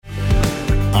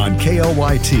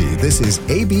KLYT, this is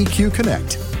ABQ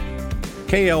Connect.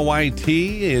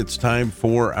 KLYT, it's time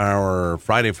for our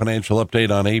Friday financial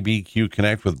update on ABQ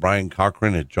Connect with Brian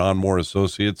Cochran at John Moore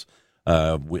Associates.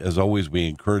 As always, we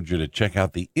encourage you to check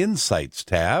out the Insights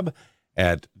tab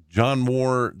at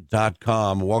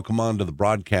johnmoore.com. Welcome on to the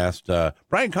broadcast.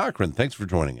 Brian Cochran, thanks for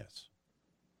joining us.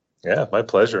 Yeah, my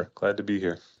pleasure. Glad to be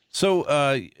here.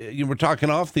 So you were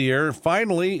talking off the air.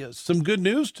 Finally, some good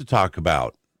news to talk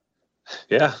about.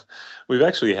 Yeah, we've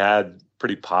actually had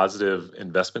pretty positive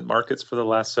investment markets for the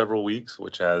last several weeks,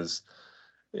 which has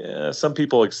some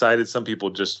people excited, some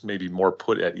people just maybe more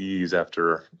put at ease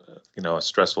after a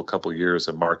stressful couple of years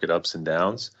of market ups and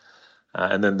downs.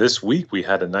 And then this week we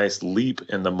had a nice leap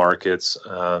in the markets,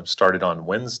 started on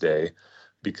Wednesday,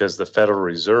 because the Federal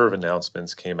Reserve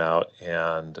announcements came out,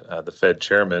 and the Fed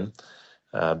chairman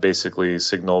basically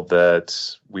signaled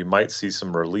that we might see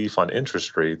some relief on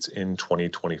interest rates in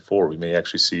 2024. We may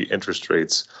actually see interest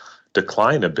rates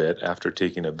decline a bit after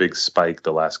taking a big spike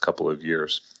the last couple of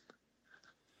years.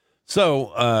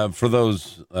 So for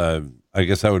those, I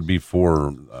guess that would be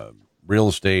for real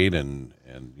estate and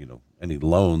any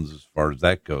loans as far as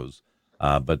that goes.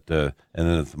 And then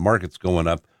if the market's going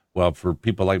up, well, for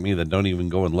people like me that don't even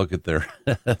go and look at their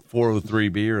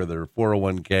 403B or their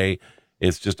 401k,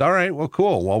 it's just, all right, well,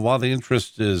 cool. Well, while the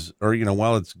interest is,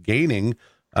 while it's gaining,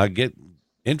 get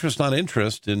interest on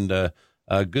interest and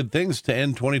good things to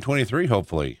end 2023,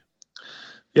 hopefully.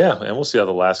 Yeah, and we'll see how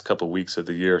the last couple of weeks of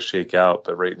the year shake out.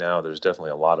 But right now, there's definitely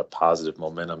a lot of positive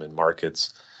momentum in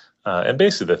markets. And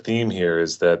basically, the theme here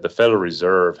is that the Federal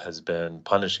Reserve has been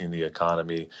punishing the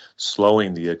economy,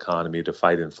 slowing the economy to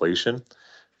fight inflation.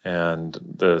 And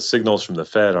the signals from the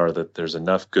Fed are that there's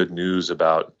enough good news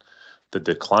about the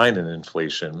decline in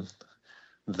inflation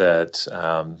that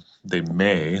they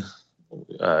may,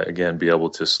 again, be able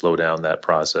to slow down that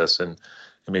process and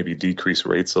maybe decrease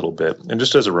rates a little bit. And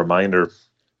just as a reminder,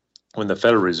 when the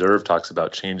Federal Reserve talks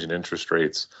about changing interest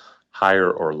rates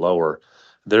higher or lower,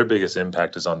 their biggest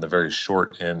impact is on the very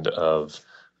short end of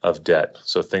debt.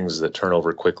 So things that turn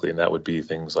over quickly, and that would be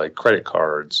things like credit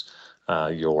cards,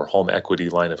 your home equity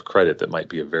line of credit that might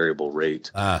be a variable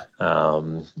rate,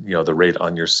 the rate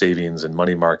on your savings and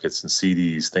money markets and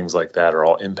CDs, things like that are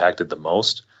all impacted the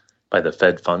most by the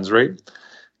Fed funds rate.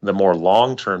 The more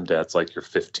long-term debts, like your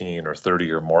 15 or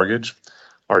 30-year mortgage,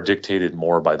 are dictated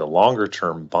more by the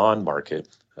longer-term bond market,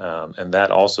 and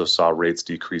that also saw rates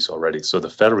decrease already. So the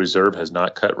Federal Reserve has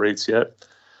not cut rates yet,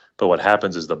 but what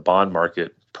happens is the bond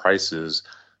market prices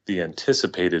the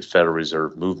anticipated Federal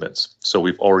Reserve movements. So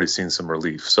we've already seen some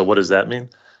relief. So what does that mean?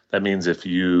 That means if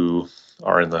you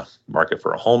are in the market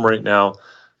for a home right now,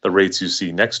 the rates you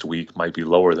see next week might be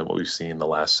lower than what we've seen the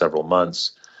last several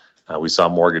months. We saw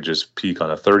mortgages peak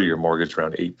on a 30-year mortgage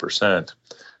around 8%,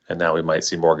 and now we might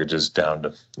see mortgages down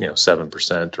to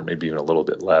 7% or maybe even a little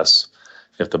bit less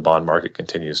if the bond market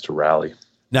continues to rally.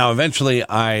 Now, eventually,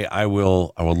 I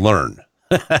will learn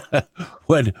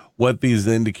what these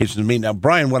indications mean. Now,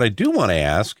 Brian, what I do want to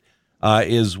ask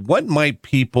is what might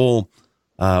people,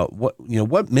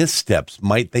 what missteps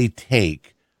might they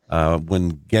take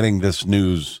when getting this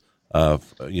news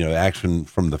of action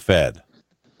from the Fed?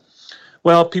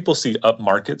 Well, people see up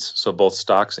markets, so both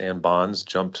stocks and bonds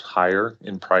jumped higher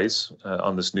in price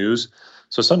on this news.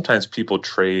 So sometimes people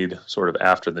trade sort of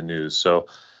after the news. So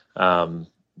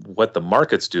what the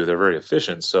markets do, they're very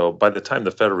efficient. So by the time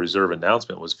the Federal Reserve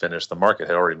announcement was finished, the market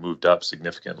had already moved up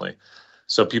significantly.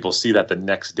 So people see that the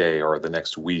next day or the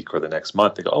next week or the next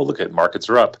month, they go, oh, look at markets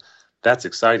are up. That's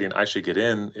exciting. I should get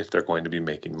in if they're going to be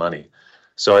making money.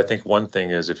 So I think one thing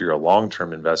is if you're a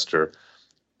long-term investor,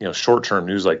 short-term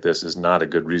news like this is not a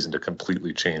good reason to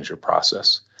completely change your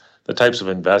process. The types of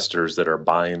investors that are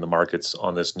buying the markets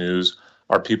on this news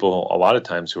are people a lot of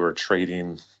times who are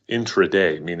trading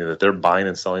intraday, meaning that they're buying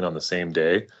and selling on the same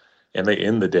day, and they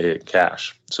end the day in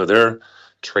cash. So they're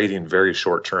trading very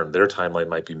short-term. Their timeline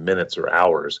might be minutes or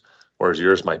hours, whereas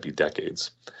yours might be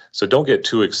decades. So don't get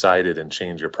too excited and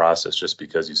change your process just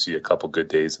because you see a couple good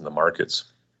days in the markets.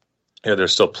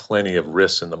 There's still plenty of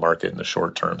risks in the market in the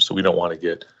short term, so we don't want to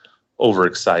get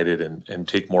overexcited and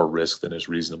take more risk than is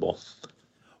reasonable.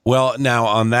 Well, now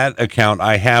on that account,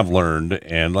 I have learned,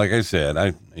 and like I said,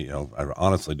 I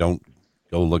honestly don't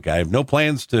go look. I have no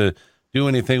plans to do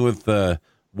anything with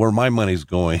where my money's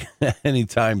going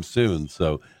anytime soon.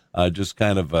 So just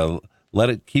kind of let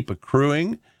it keep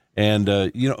accruing. And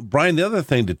Brian, the other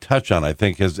thing to touch on, I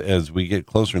think, as we get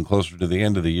closer and closer to the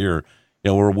end of the year,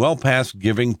 we're well past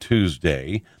Giving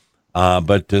Tuesday,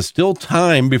 but there's still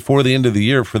time before the end of the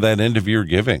year for that end of year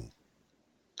giving.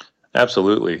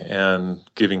 Absolutely. And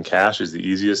giving cash is the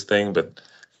easiest thing, but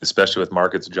especially with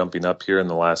markets jumping up here in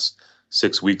the last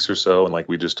 6 weeks or so. And like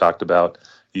we just talked about,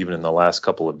 even in the last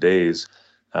couple of days,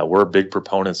 we're big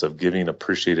proponents of giving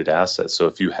appreciated assets. So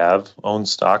if you have owned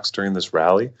stocks during this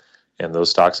rally and those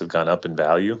stocks have gone up in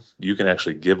value, you can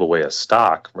actually give away a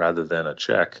stock rather than a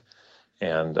check.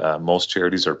 And most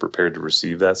charities are prepared to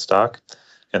receive that stock.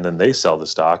 And then they sell the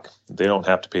stock. They don't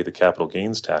have to pay the capital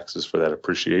gains taxes for that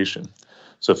appreciation.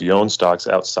 So if you own stocks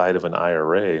outside of an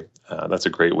IRA, that's a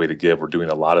great way to give. We're doing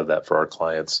a lot of that for our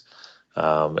clients.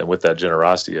 And with that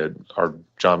generosity, our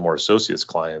John Moore Associates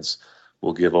clients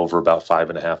will give over about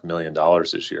 $5.5 million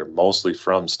this year, mostly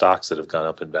from stocks that have gone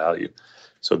up in value.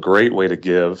 So great way to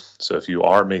give. So if you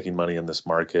are making money in this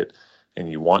market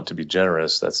and you want to be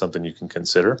generous, that's something you can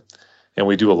consider. And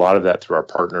we do a lot of that through our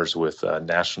partners with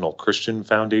National Christian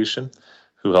Foundation,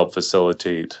 who help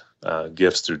facilitate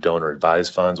gifts through donor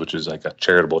advised funds, which is like a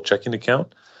charitable checking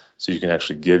account. So you can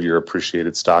actually give your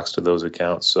appreciated stocks to those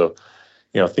accounts. So,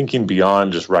 thinking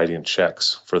beyond just writing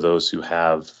checks for those who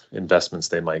have investments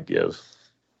they might give.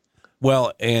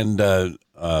 Well, and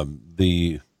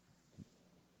the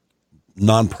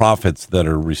nonprofits that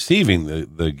are receiving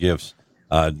the gifts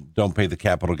don't pay the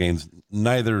capital gains.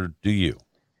 Neither do you.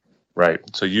 Right.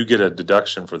 So you get a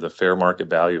deduction for the fair market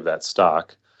value of that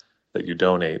stock that you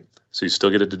donate. So you still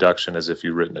get a deduction as if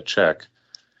you'd written a check.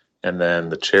 And then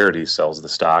the charity sells the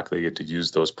stock. They get to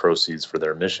use those proceeds for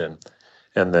their mission.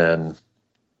 And then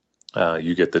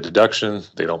you get the deduction.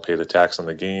 They don't pay the tax on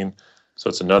the gain. So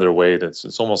it's another way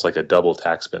it's almost like a double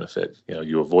tax benefit.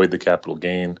 You avoid the capital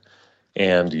gain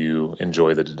and you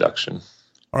enjoy the deduction.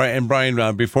 All right, and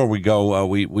Brian, before we go,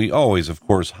 we always, of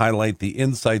course, highlight the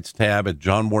Insights tab at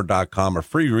johnmoore.com, a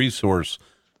free resource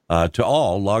to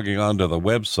all logging onto the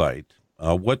website.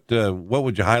 What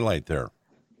would you highlight there?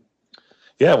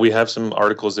 Yeah, we have some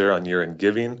articles there on year-end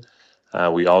giving.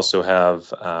 We also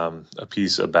have a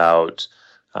piece about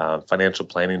financial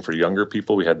planning for younger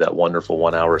people. We had that wonderful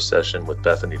 1-hour session with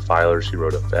Bethany Filer. She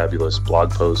wrote a fabulous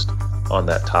blog post on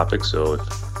that topic. So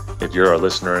if you're a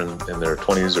listener in their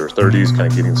 20s or 30s,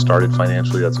 kind of getting started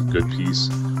financially, that's a good piece.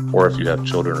 Or if you have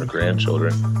children or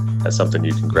grandchildren, that's something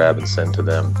you can grab and send to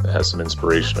them. It has some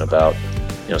inspiration about,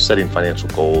 setting financial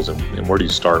goals and where do you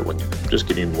start when you're just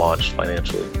getting launched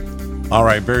financially. All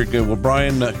right, very good. Well,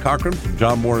 Brian Cochran from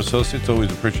John Moore Associates,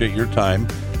 always appreciate your time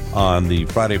on the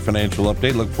Friday Financial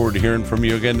Update. Look forward to hearing from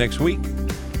you again next week.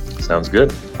 Sounds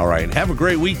good. All right, have a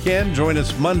great weekend. Join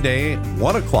us Monday,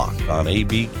 1 o'clock on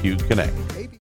ABQ Connect.